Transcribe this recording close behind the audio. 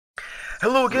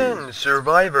Hello again,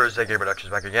 survivors. AK Productions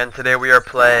back again. Today we are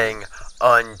playing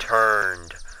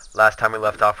Unturned. Last time we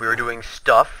left off, we were doing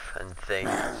stuff and things.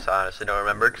 I honestly don't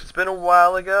remember because it's been a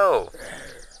while ago.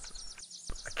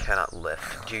 I cannot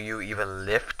lift. Do you even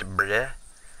lift, bruh?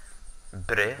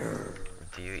 Bruh?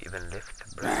 Do you even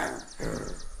lift, bruh?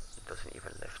 It doesn't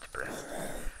even lift, bruh.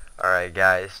 Alright,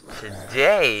 guys.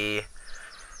 Today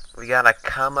we gotta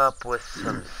come up with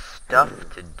some stuff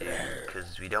to do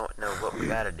because we don't know what we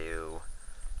gotta do.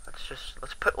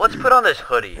 Let's put on this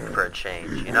hoodie for a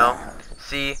change, you know?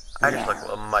 See, I just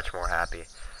look much more happy.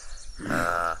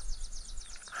 How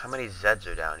many Zeds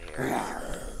are down here?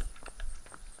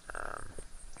 I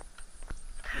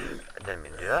didn't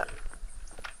mean to do that.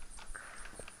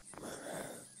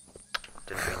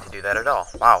 Didn't mean to do that at all.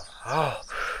 Wow. Oh,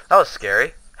 that was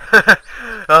scary.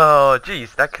 Oh,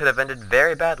 jeez, that could have ended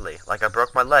very badly. Like I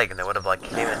broke my leg and they would have like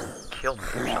came and killed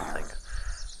me or something.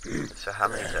 So how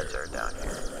many Zeds are down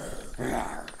here?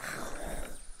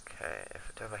 Okay,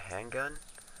 if I have a handgun,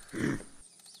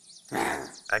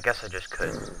 I guess I just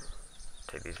could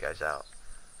take these guys out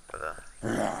with a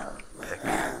pick.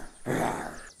 I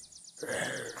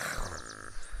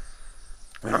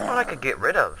don't know what I could get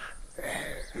rid of.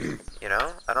 You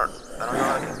know? I don't know.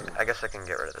 I guess I can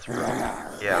get rid of this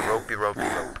rope. Yeah, ropey rope.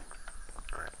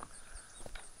 Alright.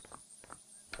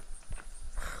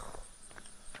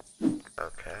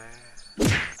 Okay.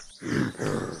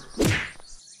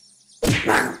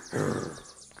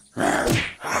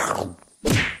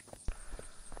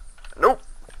 Nope.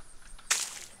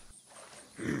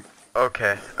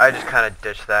 Okay, I just kind of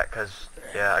ditched that because,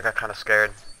 yeah, I got kind of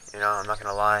scared. You know, I'm not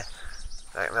gonna lie.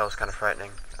 That was kind of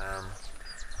frightening.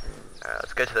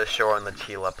 Let's get to the shore and let's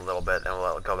heal up a little bit, and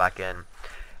we'll go back in.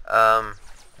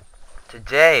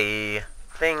 Today,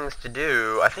 things to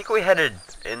do. I think we headed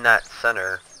in that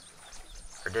center,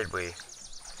 or did we?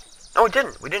 No, we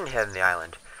didn't. We didn't head in the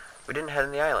island. We didn't head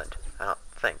in the island. I don't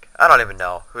think. I don't even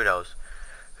know. Who knows?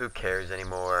 Who cares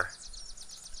anymore?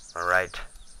 All right.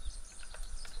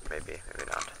 Maybe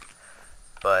not.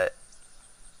 But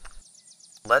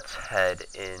let's head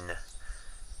in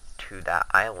to that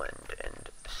island and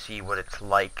see what it's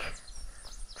like.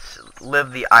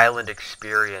 Live the island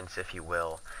experience, if you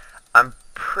will. I'm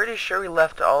pretty sure we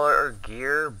left all our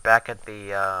gear back at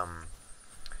the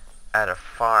at a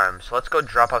farm. So let's go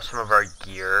drop off some of our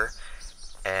gear,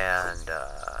 and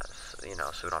you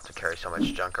know, so we don't have to carry so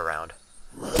much junk around.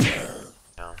 You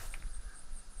know,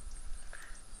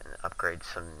 and upgrade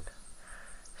some.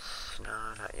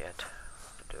 No, not yet.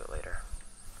 We'll do it later.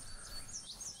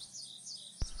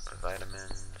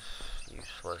 Vitamins,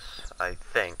 useless, I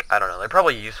think. I don't know. They're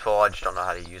probably useful. I just don't know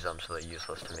how to use them, so they're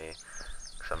useless to me.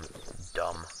 Because I'm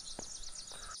dumb.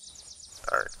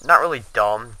 Or, not really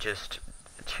dumb, just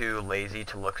too lazy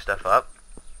to look stuff up.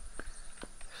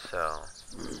 So,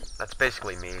 that's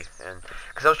basically me. And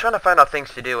because I was trying to find out things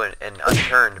to do in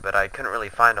Unturned, but I couldn't really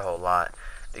find a whole lot.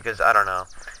 Because, I don't know.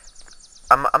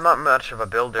 I'm not much of a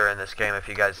builder in this game, if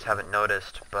you guys haven't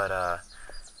noticed. But,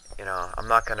 you know, I'm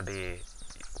not going to be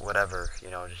whatever, you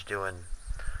know, just doing,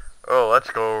 oh,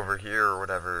 let's go over here or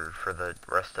whatever for the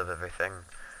rest of everything.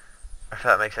 If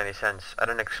that makes any sense. I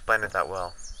didn't explain it that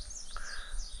well.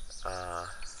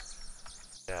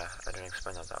 Yeah, I didn't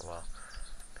explain that well.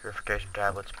 Purification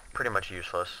tablets, pretty much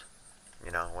useless.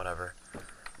 You know, whatever.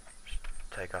 Just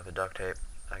take off the duct tape,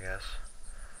 I guess.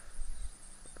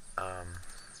 I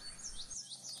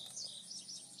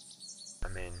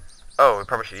mean, oh, we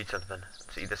probably should eat something.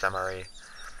 Let's eat this MRE.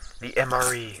 The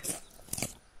MRE.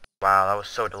 Wow, that was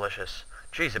so delicious.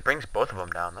 Jeez, it brings both of them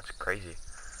down. That's crazy.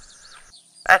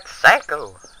 That's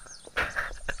psycho.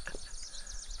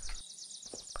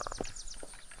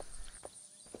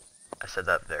 I said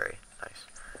that very nice.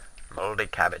 Moldy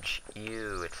cabbage.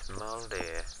 Ew, it's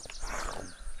moldy.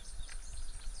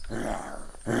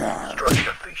 Strike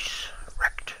the face.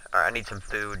 Wrecked. Alright, I need some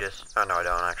food. Oh, no, I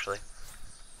don't actually.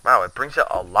 Wow, it brings it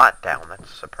a lot down.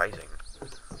 That's surprising.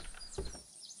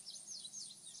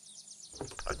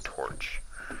 A torch.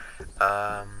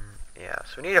 Yeah,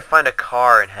 so we need to find a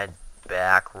car and head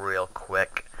back real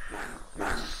quick.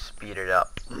 Speed it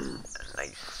up.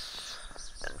 Nice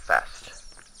and fast.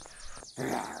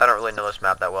 I don't really know this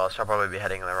map that well, so I'll probably be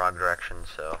heading in the wrong direction,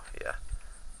 so yeah.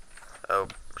 Oh,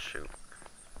 shoot.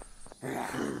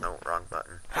 No, wrong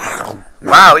button.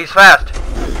 Wow, he's fast!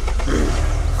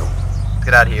 Let's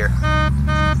get out of here. Ha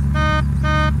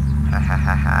ha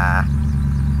ha ha.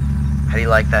 How do you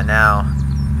like that now?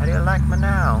 How do you like me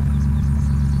now?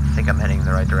 I think I'm heading in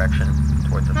the right direction,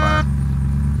 towards the farm.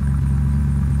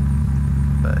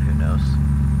 But who knows?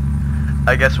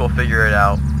 I guess we'll figure it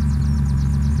out.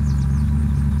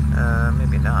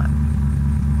 Maybe not.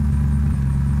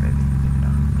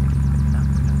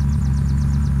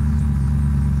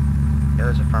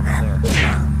 there's a farm over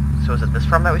there. So is it this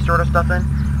farm that we stored our stuff in?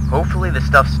 Hopefully the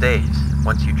stuff stays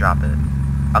once you drop it.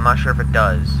 I'm not sure if it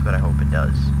does, but I hope it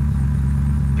does.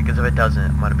 Because if it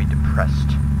doesn't, I'm gonna be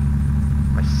depressed.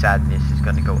 My sadness is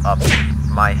gonna go up.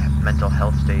 My mental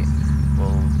health state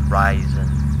will rise and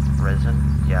risen.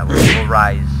 Yeah, will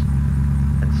rise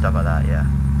and stuff like that. Yeah.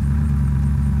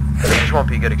 It just won't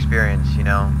be a good experience, you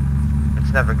know.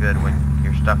 It's never good when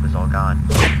your stuff is all gone.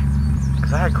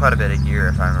 Because I had quite a bit of gear,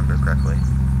 if I remember correctly,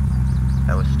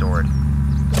 that was stored.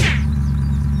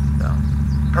 So,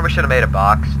 probably should have made a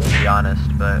box, to be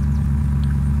honest, but,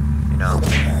 you know,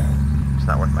 it's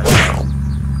not worth my time.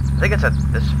 I think it's at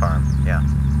this farm, yeah.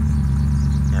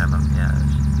 Yeah,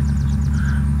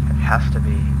 it has to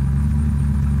be.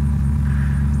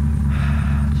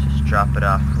 Let's just drop it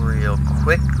off real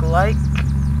quick, like.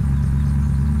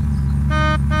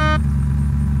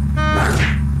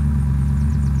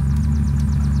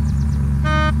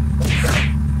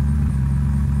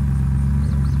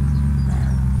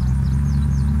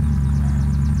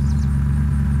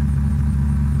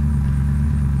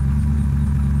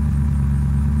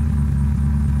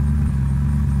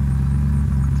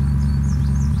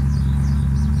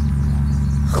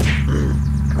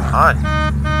 On.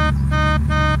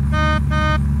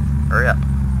 Hurry up.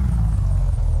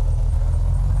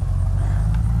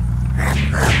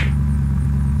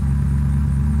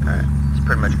 Alright, it's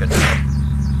pretty much good to go.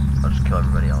 I'll just kill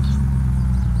everybody else.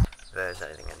 If there's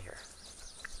anything in here.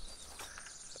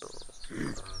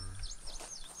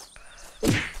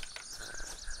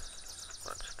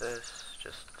 What's this?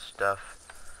 Just stuff.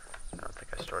 I don't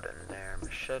think I stored it in there.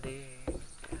 Machete.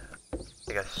 Yeah. I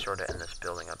think I stored it in this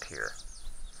building up here.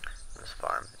 This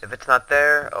farm. If it's not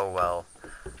there, oh well.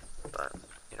 But,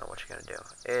 you know, what you gonna do?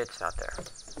 It's not there.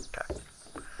 Okay.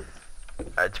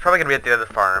 It's probably gonna be at the other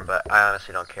farm, but I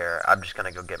honestly don't care. I'm just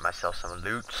gonna go get myself some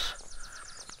loots.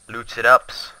 Loots it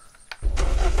ups.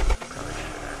 Probably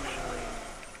should actually.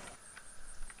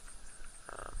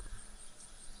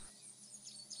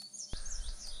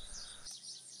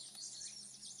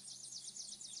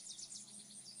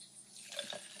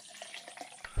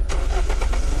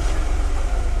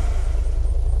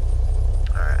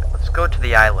 Go to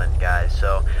the island, guys.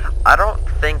 So I don't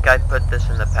think I put this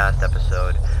in the past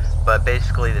episode, but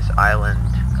basically this island,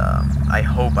 I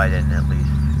hope I didn't, at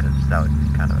least, because that would be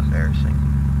kind of embarrassing.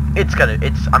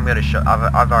 I'm gonna show,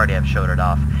 I've already have showed it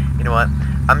off. You know what,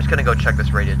 I'm just gonna go check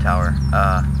this radio tower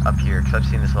up here, because I've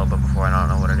seen this a little bit before and I don't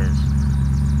know what it is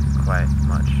quite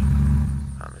much.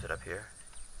 Is it up here?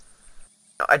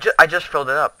 No, I just filled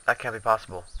it up. That can't be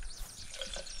possible.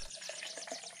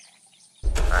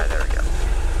 Alright, there we go.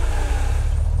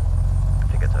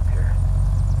 It's up here.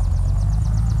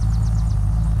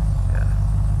 Yeah.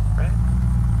 Right?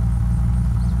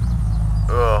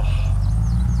 Ugh.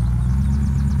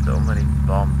 So many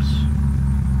bumps.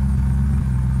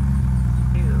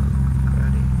 Ew,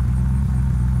 cruddy.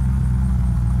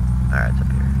 Alright, it's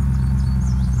up here.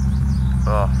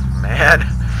 Oh, man.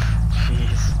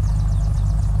 Jeez.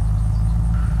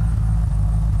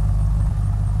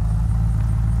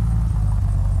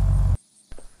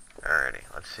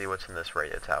 Let's see what's in this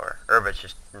radio tower. Or if it's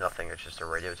just nothing, it's just a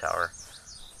radio tower.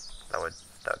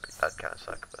 That'd kind of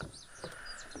suck, but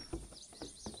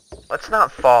let's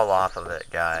not fall off of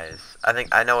it, guys.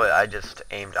 I know I just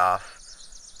aimed off.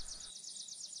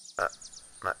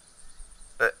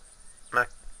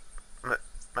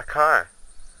 My car.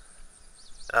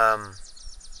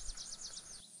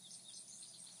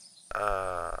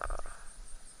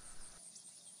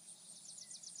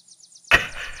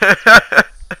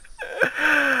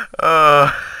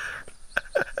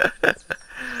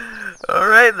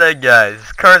 Alright then,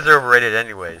 guys. Cars are overrated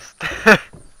anyways.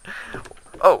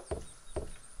 Oh.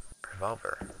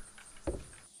 Revolver.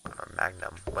 Or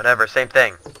Magnum. Whatever, same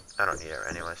thing. I don't need it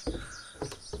anyways.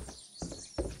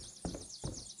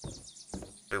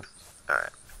 Boop.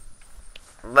 Alright.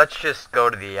 Let's just go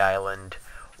to the island.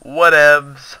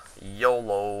 Whatevs.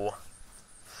 YOLO.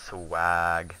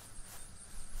 Swag.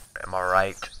 Am I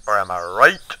right? Or am I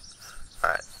right?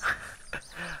 Alright.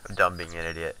 I'm done being an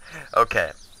idiot.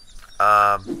 Okay.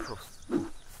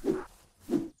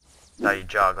 Now you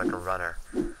jog like a runner.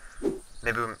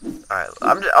 Maybe alright,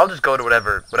 I'll just go to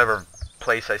whatever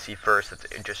place I see first that's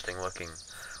interesting looking.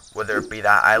 Whether it be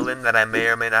that island that I may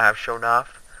or may not have shown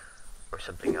off, or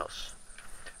something else.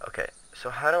 Okay,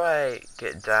 so how do I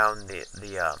get down the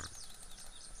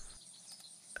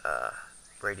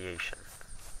radiation?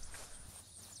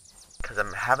 Because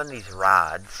I'm having these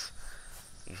rads,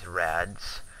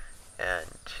 and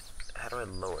how do I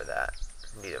lower that?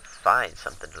 I need to find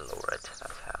something to lower it.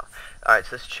 That's how. Alright,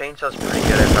 so this chainsaw's pretty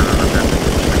good if I remember.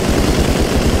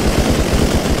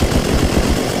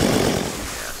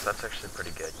 that's actually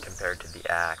pretty good compared to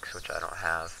the axe, which I don't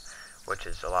have, which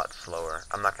is a lot slower.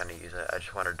 I'm not going to use it. I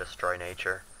just want to destroy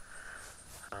nature.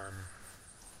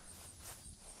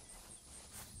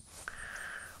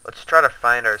 Let's try to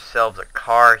find ourselves a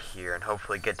car here and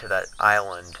hopefully get to that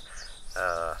island.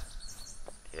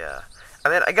 Yeah. I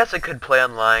mean, I guess I could play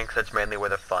online because that's mainly where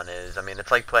the fun is. I mean,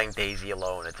 it's like playing DayZ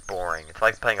alone. It's boring. It's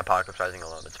like playing Apocalypse Rising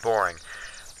alone. It's boring.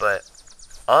 But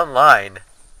online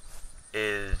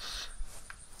is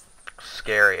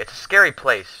scary. It's a scary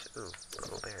place. Ooh,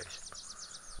 little berries.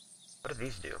 What do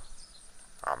these do?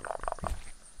 Nom nom nom nom.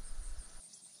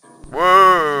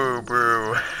 Whoa,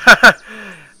 bro.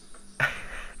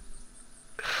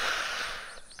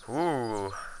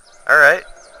 Ooh. Alright.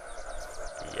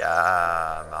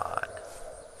 Yeah, man.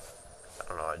 I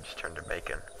don't know, I just turned to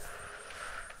bacon.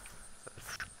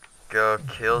 Let's go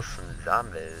kill some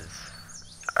zombies.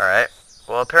 Alright.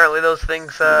 Well, apparently those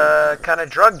things, kind of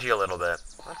drugged you a little bit.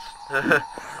 That's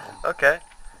okay.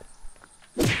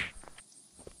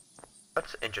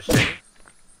 That's interesting.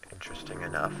 Interesting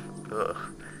enough. Ugh.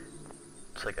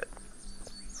 It's like a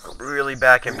really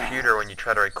bad computer when you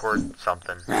try to record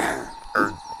something.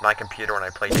 Or my computer when I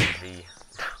play DayZ.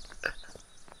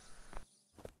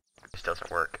 This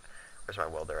doesn't work. Where's my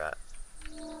welder at?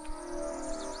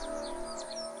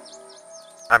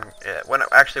 When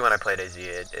I play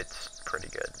DayZ, it's pretty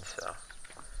good. So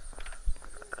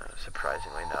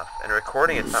surprisingly enough, and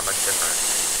recording it's not much different.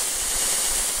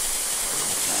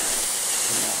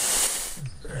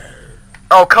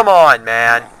 Oh come on,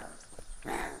 man!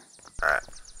 All right.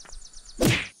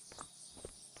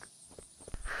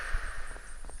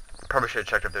 Probably should have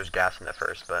checked if there's gas in it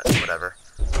first, but whatever.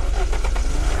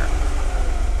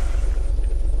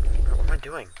 What am I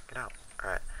doing? Get out.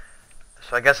 Alright.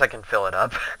 So I guess I can fill it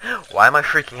up. Why am I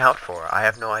freaking out for? I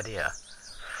have no idea.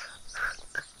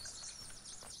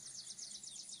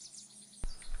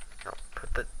 No,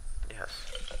 put the... Yes.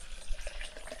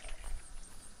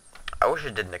 I wish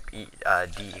it didn't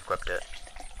de-equipped it.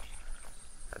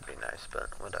 That'd be nice, but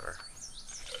whatever.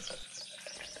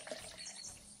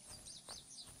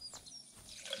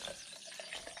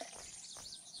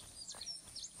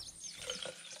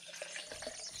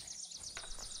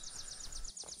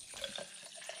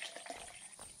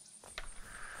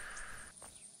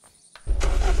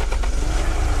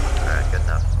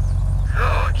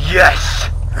 Yes!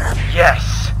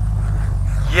 Yes!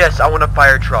 Yes, I want a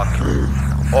fire truck.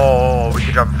 Oh, we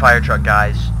can drop a fire truck,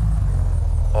 guys.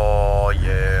 Oh,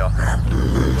 yeah.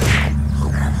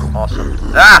 Awesome.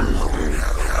 Ah!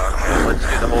 Okay, let's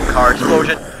do the whole car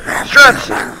explosion.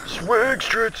 Struts! Swing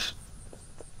struts!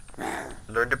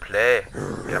 Learn to play.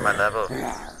 Get on my level.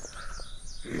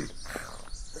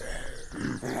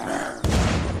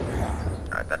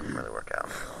 Alright, that didn't really work out.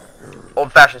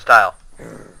 Old-fashioned style.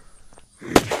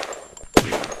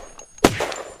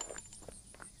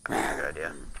 That's a good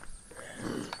idea.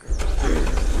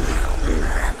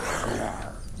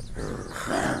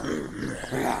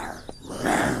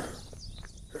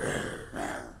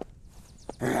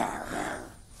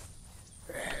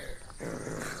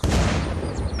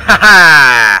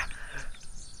 Haha!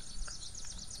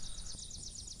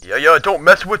 Yeah, don't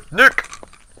mess with Nick!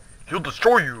 He'll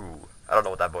destroy you! I don't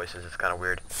know what that voice is, it's kind of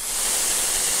weird.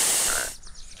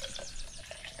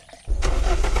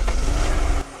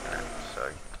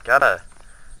 Gotta.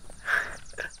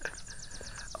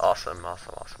 Awesome.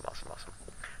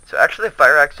 So actually the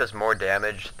fire axe does more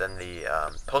damage than the,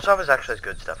 post office actually has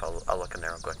good stuff. I'll look in there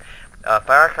real quick.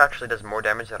 Fire axe actually does more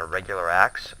damage than a regular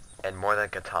axe, and more than a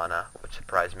katana, which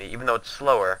surprised me. Even though it's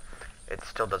slower, it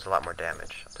still does a lot more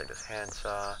damage. I'll take this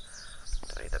handsaw.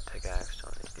 Don't need the pickaxe,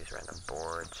 don't need these random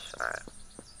boards.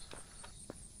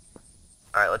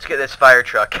 Alright, let's get this fire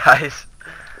truck, guys.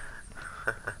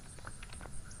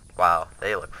 Wow,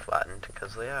 they look flattened,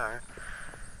 because they are.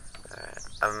 Alright,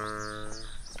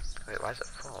 wait, why is it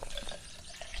full?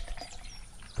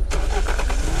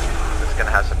 It's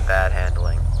gonna have some bad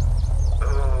handling.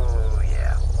 Oh,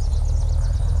 yeah.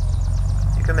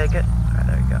 You can make it. Alright,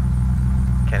 there you go.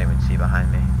 Can't even see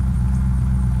behind me.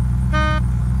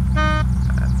 I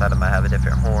thought I might have a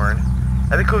different horn.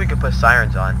 That'd be cool if you could put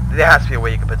sirens on. There has to be a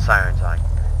way you can put sirens on.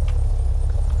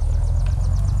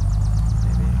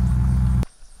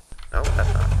 Nope,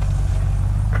 that's not.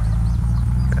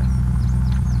 Okay.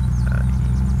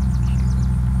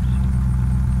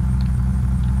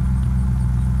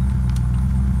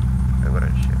 Wait, what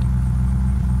did I shoot?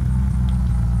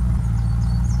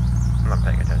 I'm not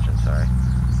paying attention, sorry.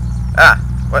 Ah!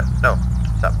 What? No.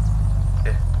 Stop.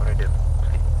 What did I do?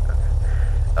 Okay.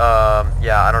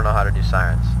 Yeah, I don't know how to do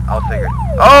sirens. I'll figure it.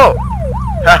 Oh!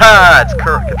 Haha! It's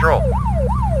control.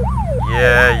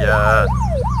 Yeah.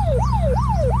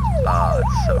 Ah,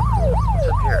 it's so cool. What's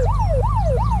up here?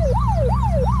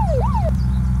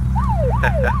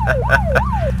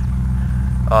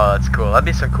 Oh, that's cool. That'd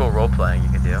be some cool role playing you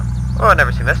could do. Oh, I've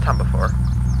never seen this town before.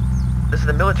 This is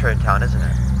the military town, isn't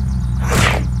it?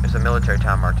 There's a military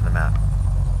town marked on the map.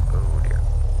 Oh dear.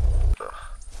 Ugh.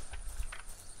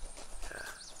 Yeah.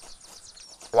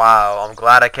 Wow, I'm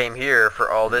glad I came here for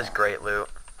all this great loot.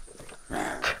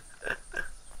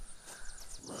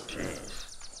 Jeez.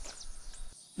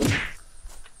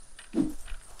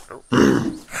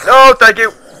 Oh. No, thank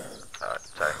you!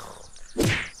 Sorry.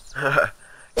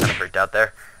 Kinda freaked out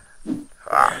there.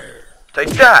 Ah, take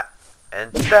that!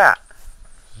 And that!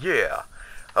 Yeah!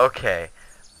 Okay.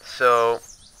 So,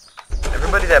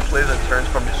 everybody that plays Unturned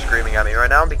is probably screaming at me right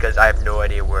now because I have no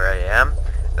idea where I am.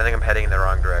 I think I'm heading in the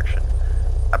wrong direction.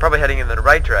 I'm probably heading in the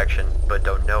right direction, but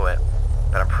don't know it.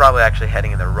 But I'm probably actually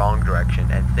heading in the wrong direction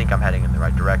and think I'm heading in the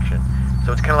right direction.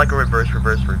 So it's kind of like a reverse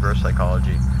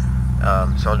psychology.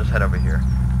 So I'll just head over here.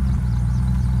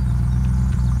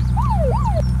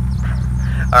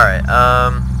 Alright,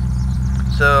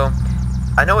 so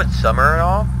I know it's summer and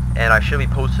all, and I should be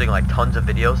posting like tons of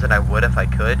videos, and I would if I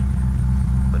could.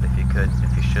 But if you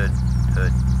should,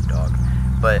 dog.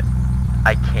 But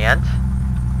I can't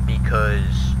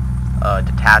because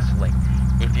detasseling.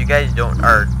 If you guys don't,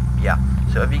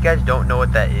 so if you guys don't know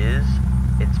what that is,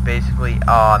 it's basically,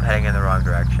 oh, I'm heading in the wrong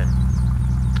direction.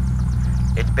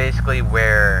 It's basically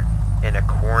where in a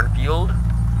cornfield,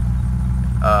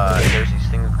 there's these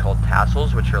things called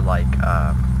tassels, which are like,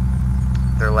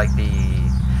 they're like the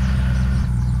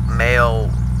male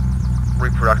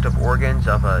reproductive organs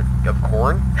of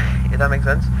corn, if that makes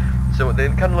sense. So they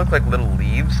kind of look like little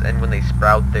leaves, and when they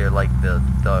sprout, they're like the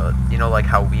you know, like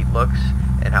how wheat looks,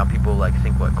 and how people like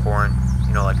think what corn,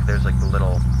 you know, like there's like the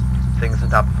little things on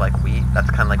top of like wheat. That's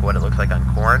kind of like what it looks like on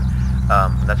corn.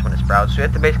 That's when it sprouts. So you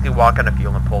have to basically walk on a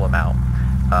field and pull them out,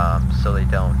 so they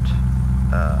don't.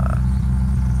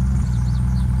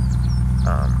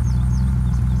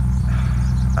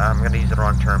 I'm gonna use the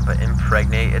wrong term, but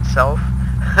impregnate itself,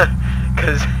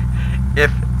 because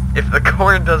if the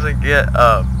corn doesn't get,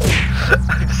 I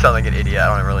just sound like an idiot.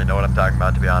 I don't really know what I'm talking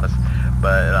about, to be honest.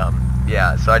 But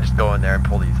yeah, so I just go in there and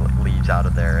pull these like, leaves out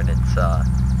of there, and it's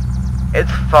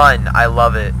fun. I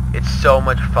love it. It's so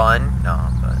much fun. No,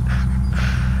 but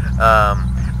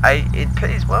it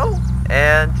pays well,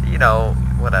 and you know,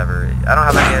 whatever. I don't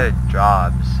have any other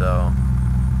jobs, so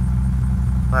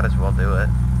might as well do it.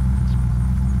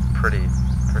 It's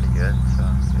pretty good. So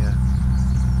yeah.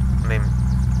 I mean,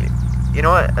 you know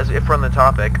what? As if we're on the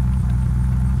topic,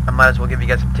 I might as well give you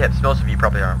guys some tips. Most of you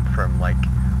probably aren't from like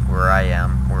where I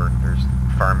am, where there's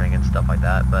farming and stuff like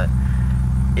that. But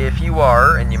if you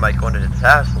are, and you might go into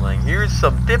detasseling, here's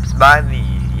some tips by me.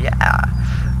 Yeah.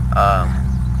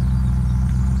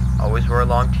 Always wear a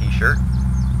long t-shirt.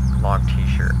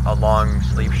 A long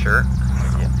sleeve shirt.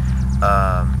 Yeah.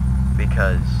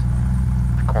 Because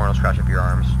the corn will scratch up your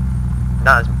arms.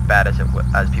 Not as bad as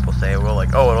as people say it will.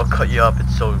 Like, oh, it'll cut you up.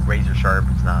 It's so razor sharp.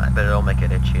 It's not, but it'll make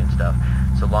it itchy and stuff.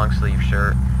 So long sleeve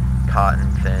shirt, cotton,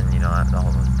 thin. You know,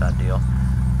 that deal.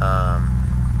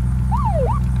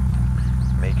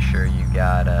 Make sure you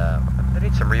got. I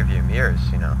need some rear view mirrors.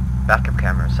 You know, backup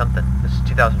camera, something. This is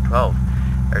 2012,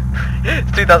 or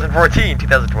it's 2014,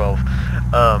 2012.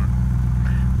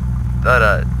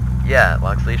 Yeah,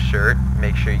 long sleeve shirt.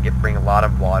 Make sure you bring a lot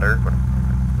of water.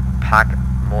 Pack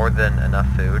more than enough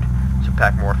food. So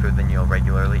pack more food than you'll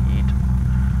regularly eat.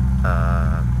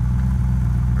 Haven't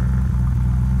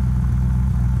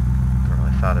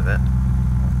really thought of it.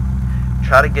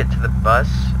 Try to get to the bus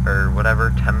or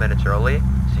whatever 10 minutes early so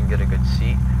you can get a good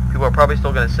seat. People are probably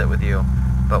still gonna sit with you,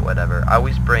 but whatever. I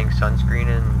always bring sunscreen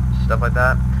and stuff like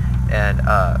that. And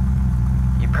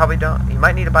you probably don't. You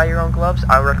might need to buy your own gloves.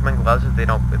 I would recommend gloves if they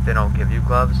don't give you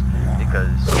gloves,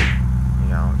 because you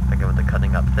know, they go with the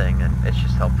cutting up thing, and it's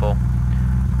just helpful.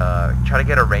 Try to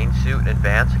get a rain suit in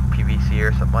advance, like PVC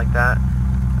or something like that,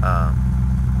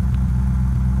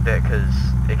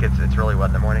 because it's really wet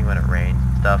in the morning when it rains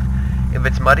and stuff. If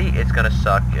it's muddy, it's gonna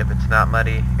suck. If it's not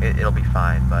muddy, it'll be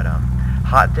fine. But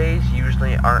hot days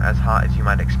usually aren't as hot as you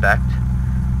might expect,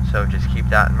 so just keep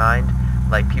that in mind.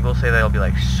 Like, people say they'll be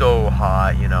like so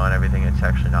hot, you know, and everything. It's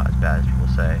actually not as bad as people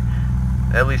say.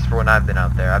 At least for when I've been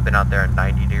out there. I've been out there in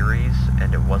 90 degrees,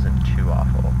 and it wasn't too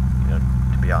awful, you know,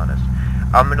 to be honest.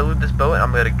 I'm gonna loot this boat, and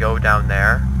I'm gonna go down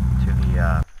there to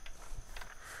the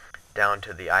down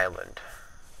to the island,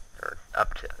 or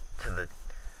up to the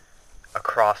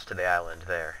across to the island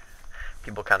there.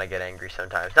 people kind of get angry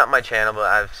sometimes. Not my channel, but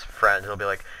I have friends who'll be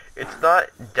like, it's not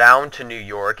down to New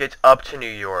York, it's up to New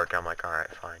York. I'm like, alright,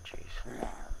 fine, jeez.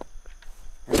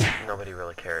 Nobody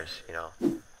really cares, you know.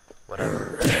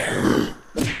 Whatever.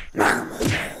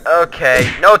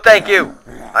 Okay, no thank you!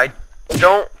 I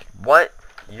don't want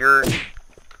your,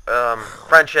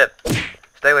 friendship.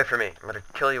 Stay away from me. I'm gonna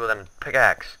kill you with a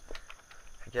pickaxe.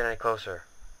 If you get any closer.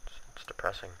 It's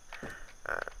depressing.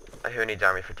 Who needs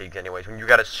army fatigues anyways when you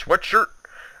got a sweatshirt?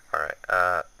 Alright,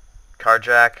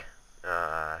 carjack.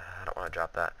 I don't want to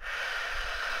drop that.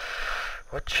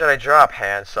 What should I drop?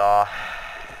 Handsaw.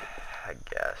 I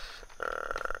guess.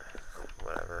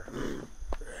 Whatever.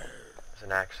 There's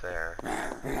an axe there.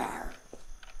 Alright.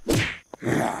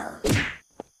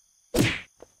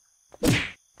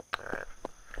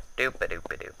 Hey,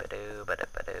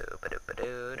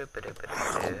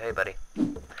 buddy.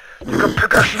 You got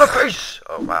pickaxe in the face!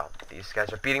 Oh, wow. These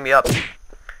guys are beating me up.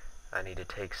 I need to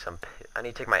take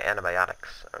my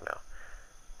antibiotics. Oh, no.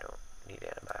 Don't need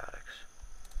antibiotics.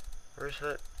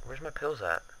 Where's my pills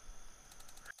at?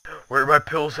 Where are my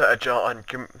pills at, John?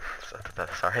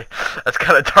 Sorry. That's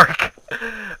kind of dark.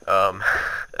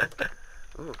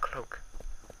 Ooh, cloak.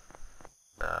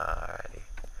 Alrighty.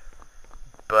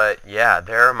 But, yeah,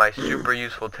 there are my super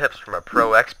useful tips from a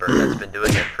pro expert that's been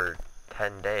doing it for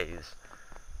 10 days.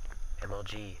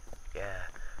 MLG. Yeah.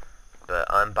 But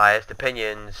unbiased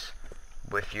opinions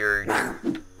with your...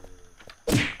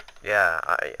 Yeah,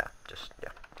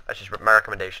 that's just my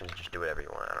recommendation is just do whatever you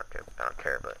want. I don't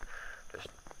care, but just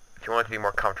if you want it to be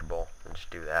more comfortable, then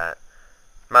just do that.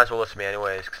 Might as well listen to me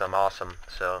anyways, because I'm awesome.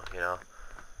 So, you know,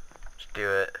 just do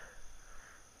it.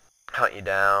 Hunt you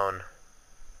down.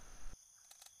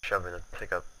 Shove in the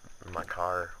pickup of my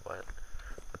car. What?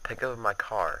 The pickup of my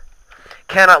car.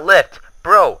 Cannot lift!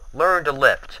 Bro, learn to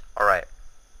lift. Alright.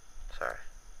 Sorry.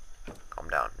 Calm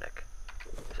down, Nick.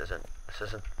 This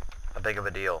isn't a big of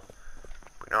a deal.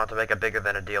 We don't have to make it bigger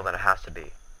than a deal than it has to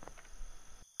be.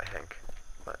 I think.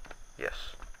 But,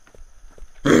 yes.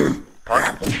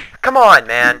 Punk? Come on,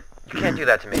 man! You can't do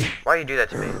that to me. Why do you do that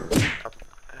to me?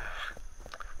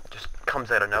 Just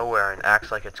comes out of nowhere and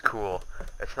acts like it's cool.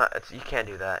 You can't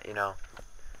do that, you know.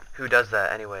 Who does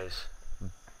that anyways?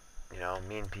 You know,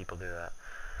 mean people do that.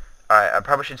 Alright, I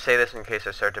probably should say this in case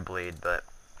I start to bleed, but...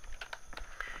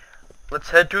 Let's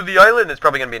head to the island. It's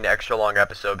probably going to be an extra long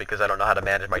episode because I don't know how to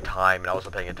manage my time and I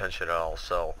wasn't paying attention at all.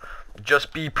 So,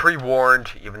 just be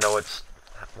pre-warned, even though it's...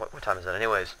 What time is it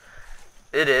anyways?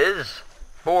 It is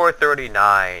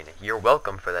 4:39. You're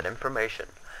welcome for that information.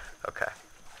 Okay.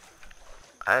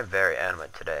 I'm very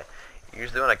animate today.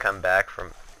 Usually when I come back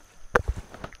from...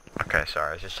 Okay, sorry.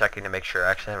 I was just checking to make sure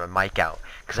I actually have my mic out.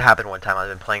 Because it happened one time. I've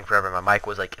been playing forever and my mic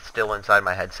was like still inside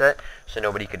my headset. So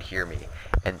nobody could hear me.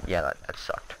 And yeah, that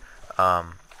sucked.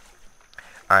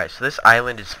 Alright, so this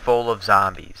island is full of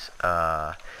zombies.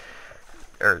 Or,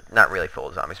 not really full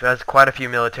of zombies, but it has quite a few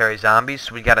military zombies,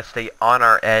 so we gotta stay on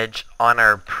our edge, on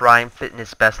our prime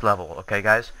fitness best level, okay,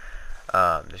 guys?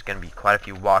 There's gonna be quite a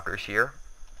few walkers here.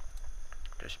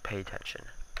 Just pay attention.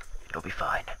 It'll be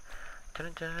fine.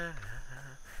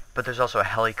 But there's also a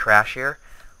heli crash here,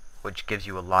 which gives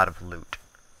you a lot of loot.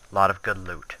 A lot of good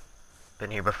loot.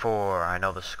 Been here before, I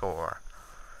know the score.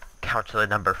 Count to the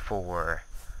number 4.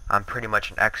 I'm pretty much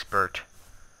an expert.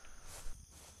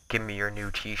 Give me your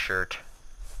new t-shirt.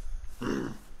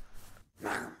 I'm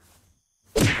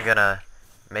gonna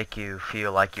make you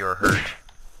feel like you're hurt.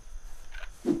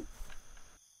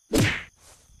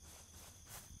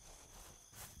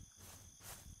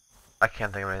 I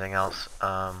can't think of anything else.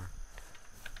 I'll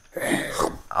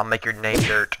make your name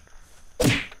dirt.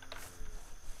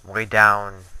 Way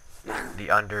down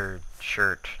the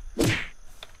undershirt.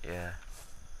 Yeah.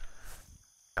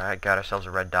 Alright, got ourselves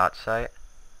a red dot site.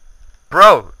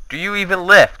 Bro, do you even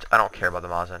lift? I don't care about the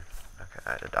Mazin. Okay,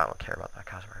 I don't care about that.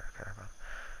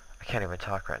 I can't even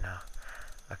talk right now.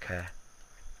 Okay.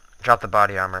 Drop the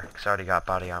body armor, because I already got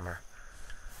body armor.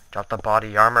 Drop the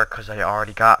body armor, because I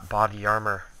already got body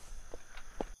armor.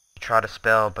 You try to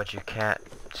spell, but you can't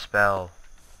spell.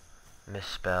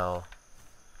 Misspell.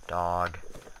 Dog.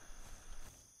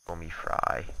 Homie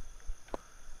fry.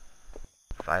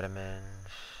 Vitamins.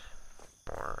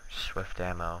 More swift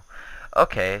ammo.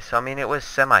 Okay, so I mean it was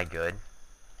semi-good.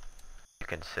 You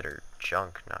consider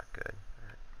junk not good.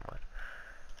 What?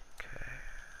 Okay.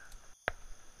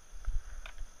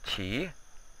 T.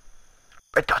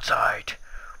 Right outside.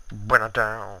 When I'm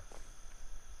down.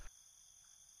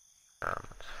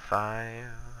 5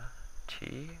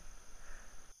 T.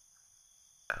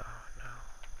 Oh no.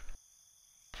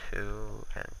 2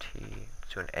 and T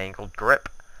to an angled grip.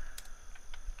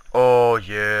 Oh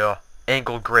yeah,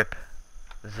 angled grip.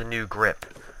 This is a new grip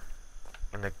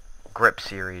in the grip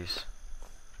series.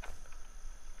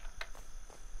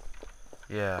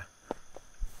 Yeah.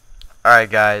 Alright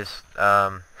guys,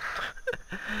 I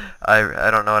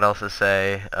don't know what else to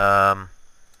say.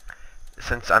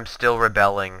 Since I'm still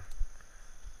rebelling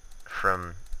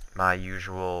from my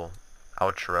usual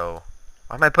outro.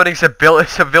 Why am I putting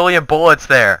civilian bullets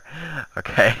there?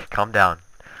 Okay, calm down.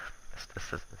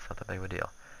 This is not that big of a deal.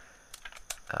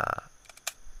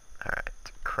 Alright,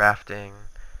 crafting.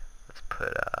 Let's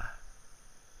put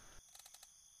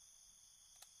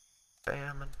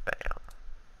bam and bam.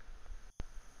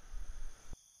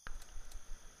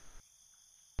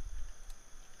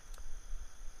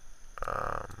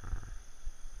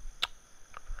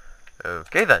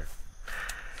 Okay then.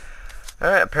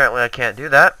 Alright, apparently I can't do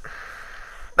that.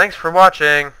 Thanks for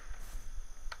watching.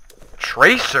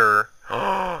 Tracer?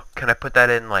 Can I put that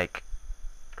in, like...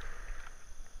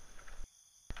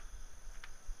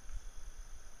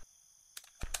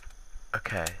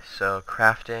 Okay, so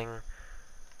crafting,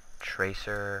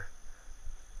 tracer.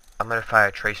 I'm gonna fire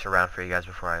a tracer around for you guys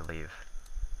before I leave.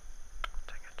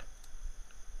 Dang it.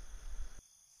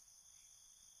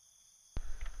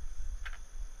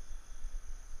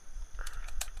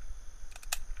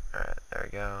 Alright, there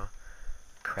we go.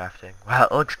 Crafting.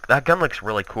 Wow, that gun looks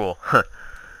really cool.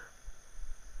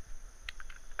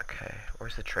 Okay,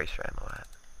 where's the tracer ammo at?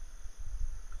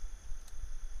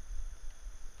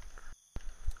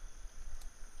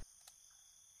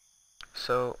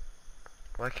 So,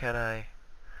 why can't I...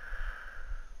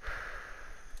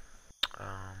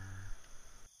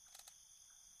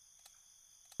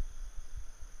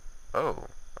 Oh.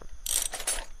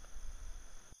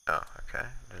 Oh, okay.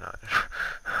 Did not.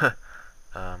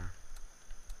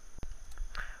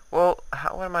 Well, how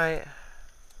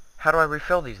do I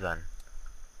refill these then?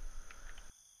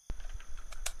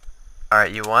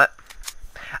 Alright, you what?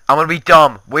 I'm gonna be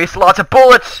dumb. Waste lots of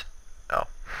bullets! Oh.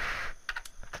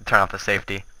 To turn off the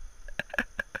safety.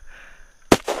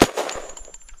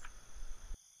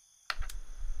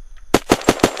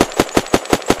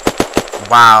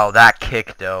 Wow, that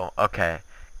kick though. Okay.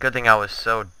 Good thing I was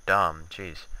so dumb.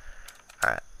 Jeez.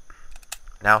 Alright.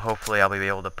 Now hopefully I'll be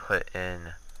able to put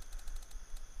in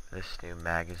this new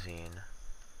magazine.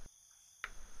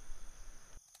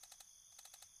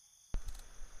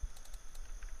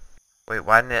 Wait,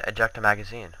 why didn't it eject a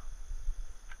magazine?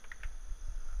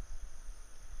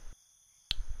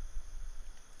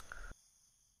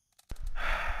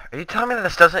 Are you telling me that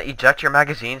this doesn't eject your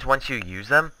magazines once you use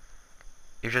them?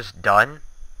 You're just done?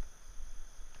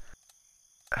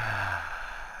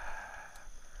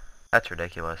 That's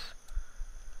ridiculous.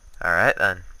 Alright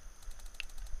then.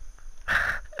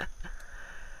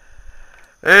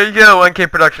 There you go, 1K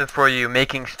Productions for you,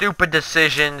 making stupid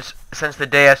decisions since the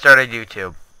day I started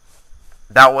YouTube.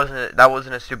 That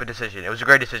wasn't a stupid decision. It was a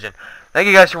great decision. Thank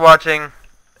you guys for watching.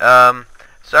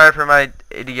 Sorry for my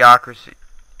idiocracy.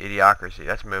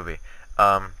 That's a movie.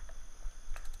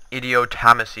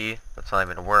 Idiotomacy. That's not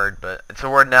even a word, but it's a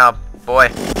word now. Boy.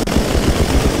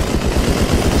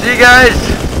 See you guys.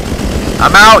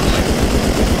 I'm out.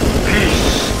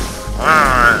 Peace.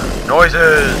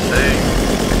 Noises.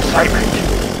 Excitement.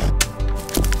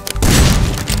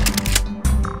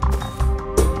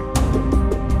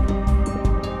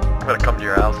 I'm gonna come to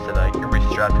your house tonight. You're gonna be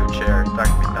strapped to a chair. It's not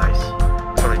gonna be nice.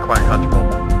 It's gonna be quite uncomfortable.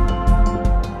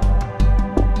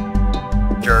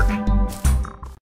 Jerk.